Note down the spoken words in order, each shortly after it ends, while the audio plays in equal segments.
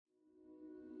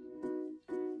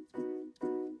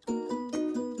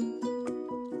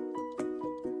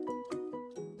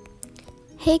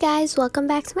Hey guys, welcome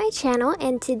back to my channel,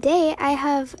 and today I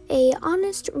have a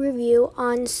honest review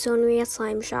on Sonria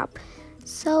Slime Shop.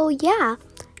 So yeah,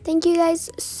 thank you guys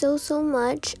so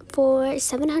much for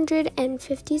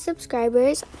 750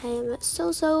 subscribers. I am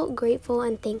so grateful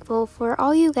and thankful for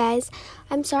all you guys.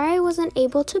 I'm sorry I wasn't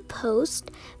able to post,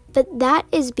 but that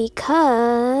is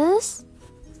because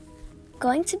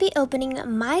going to be opening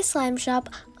my slime shop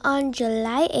on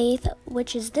July 8th,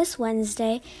 which is this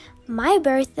Wednesday. My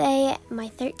birthday, my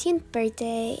 13th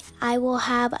birthday. I will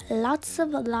have lots of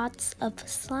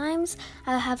slimes.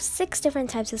 I'll have 6 different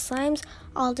types of slimes,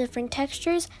 all different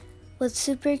textures, with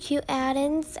super cute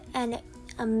add-ins and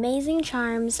amazing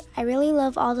charms. I really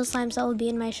love all the slimes that will be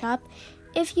in my shop.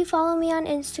 If you follow me on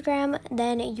Instagram,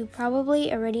 then you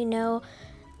probably already know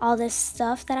all this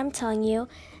stuff that I'm telling you.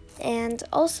 And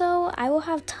also, I will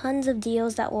have tons of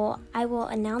deals that I will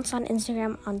announce on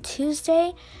Instagram on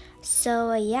Tuesday.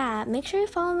 So yeah, make sure you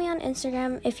follow me on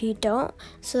Instagram if you don't,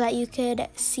 so that you could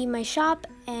see my shop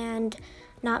and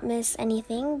not miss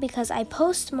anything, because I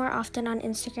post more often on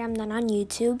Instagram than on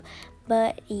YouTube.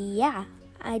 But yeah,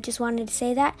 I just wanted to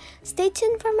say that. Stay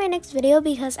tuned for my next video,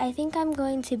 because I think I'm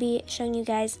going to be showing you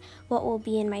guys what will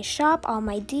be in my shop, all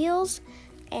my deals,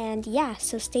 and yeah,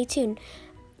 so stay tuned.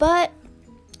 But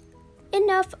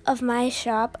enough of my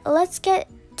shop, let's get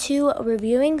to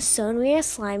reviewing Sonria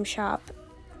Slime Shop.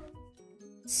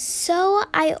 So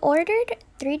I ordered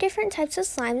 3 different types of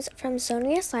slimes from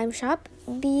Sonria Slime Shop.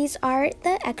 These are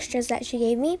the extras that she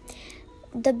gave me.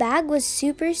 The bag was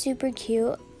super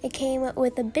cute. It came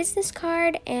with a business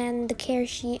card and the care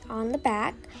sheet on the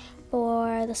back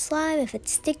for the slime, if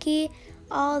it's sticky,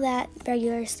 all that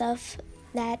regular stuff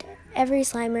that every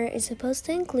slimer is supposed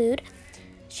to include.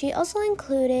 She also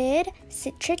included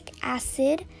citric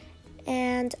acid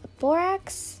and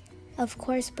borax, of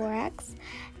course borax,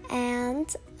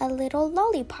 and a little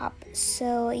lollipop.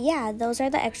 So yeah, those are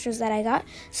the extras that I got.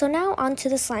 So now on to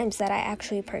the slimes that I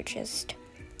actually purchased.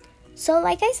 So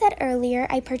like I said earlier,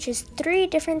 I purchased 3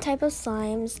 different types of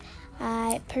slimes.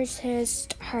 I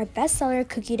purchased her bestseller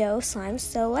cookie dough slimes.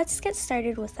 So let's get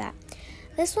started with that.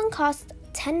 This one cost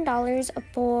 $10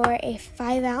 for a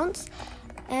 5 ounce.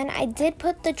 And I did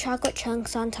put the chocolate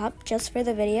chunks on top just for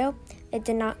the video. It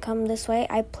did not come this way.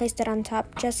 I placed it on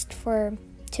top just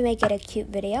to make it a cute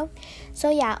video. So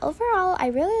yeah, overall, I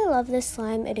really love this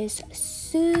slime. It is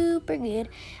super good.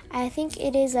 I think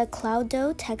it is a cloud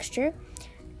dough texture.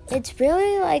 It's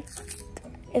really like,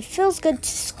 it feels good to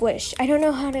squish. I don't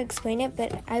know how to explain it,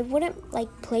 but I wouldn't like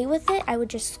play with it. I would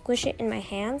just squish it in my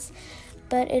hands.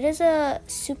 But it is a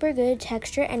super good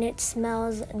texture and it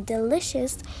smells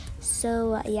delicious.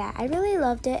 So yeah, I really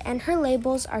loved it, and her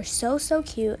labels are so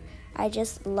cute. I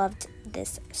just loved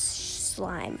this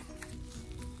slime.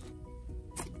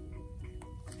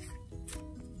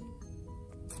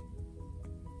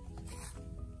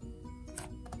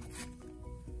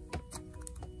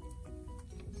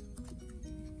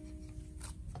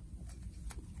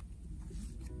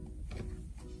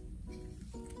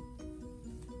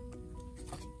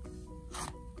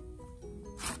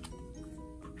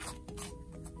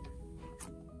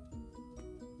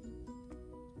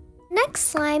 Next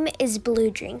slime is Blue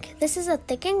Drink. This is a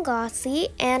thick and glossy,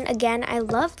 and again, I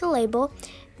love the label,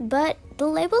 but the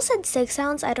label said 6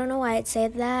 ounce. I don't know why it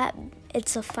said that.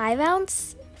 It's a 5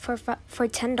 ounce for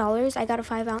 $10. I got a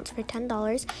 5 ounce for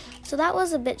 $10, so that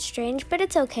was a bit strange, but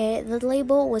it's okay. The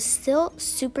label was still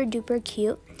super duper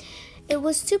cute. It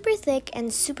was super thick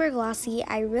and super glossy.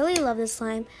 I really love this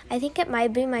slime. I think it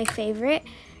might be my favorite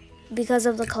because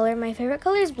of the color. My favorite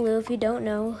color is blue, if you don't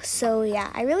know. So yeah,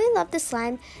 I really love this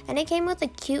slime, and it came with a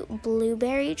cute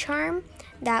blueberry charm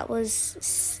that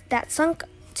sunk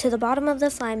to the bottom of the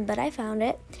slime, but I found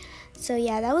it. So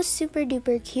yeah, that was super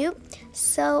duper cute.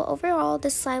 So overall,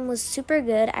 this slime was super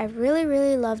good. I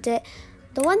really loved it.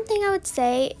 The one thing I would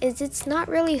say is it's not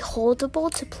really holdable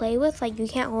to play with. Like, you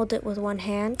can't hold it with one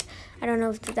hand. I don't know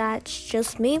if that's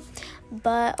just me,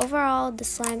 but overall, the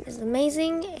slime is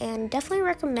amazing and definitely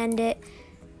recommend it.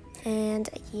 And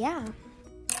yeah.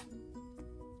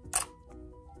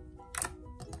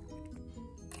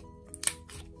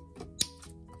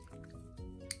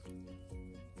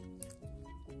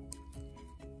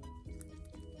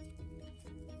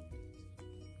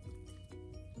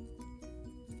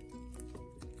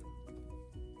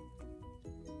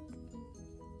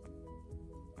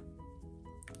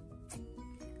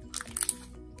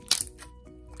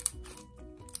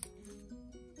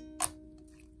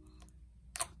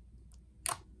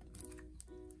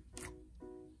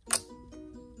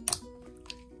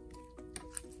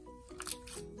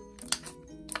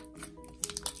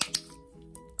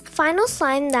 final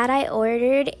slime that I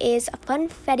ordered is a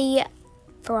Funfetti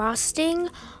frosting,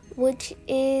 which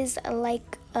is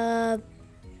like a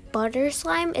butter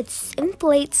slime. It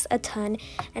inflates a ton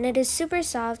and it is super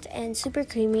soft and super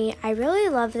creamy. I really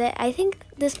loved it. I think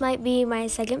this might be my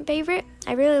second favorite.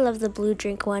 I really love the blue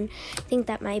drink one. I think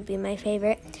that might be my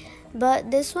favorite. But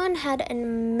this one had an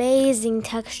amazing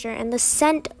texture and the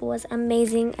scent was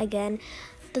amazing again.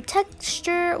 The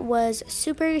texture was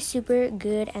super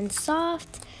good and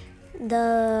soft.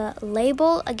 The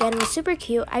label again was super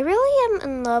cute. I really am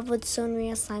in love with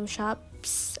Sonria Slime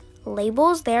Shop's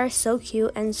labels. They are so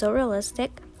cute and so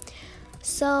realistic.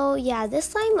 So yeah, this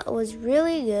slime was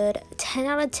really good. 10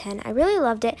 out of 10. I really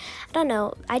loved it. I don't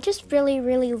know, I just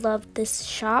really loved this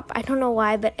shop. I don't know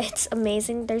why, but it's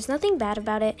amazing. There's nothing bad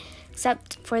about it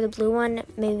except for the blue one,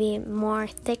 maybe more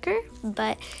thicker.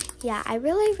 But yeah, I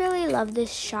really love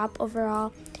this shop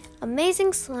overall.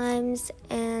 Amazing slimes,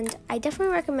 and I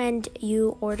definitely recommend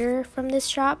you order from this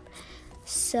shop.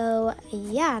 So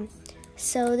yeah,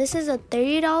 so this is a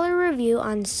 $30 review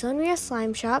on Sonria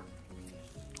Slime Shop.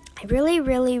 I really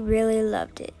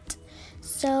loved it.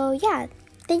 So yeah,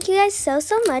 thank you guys so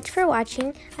much for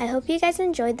watching. I hope you guys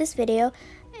enjoyed this video,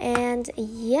 and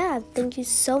yeah, thank you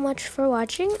so much for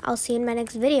watching. I'll see you in my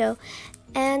next video.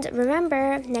 And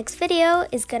remember, next video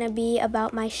is gonna be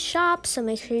about my shop, so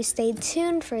make sure you stay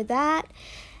tuned for that.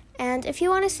 And if you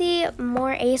want to see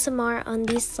more ASMR on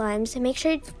these slimes, make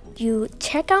sure you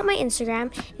check out my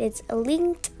Instagram. It's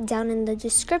linked down in the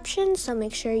description, so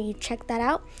make sure you check that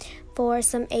out for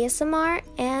some ASMR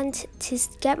and to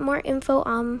get more info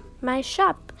on my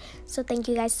shop. So thank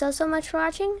you guys so much for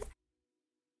watching.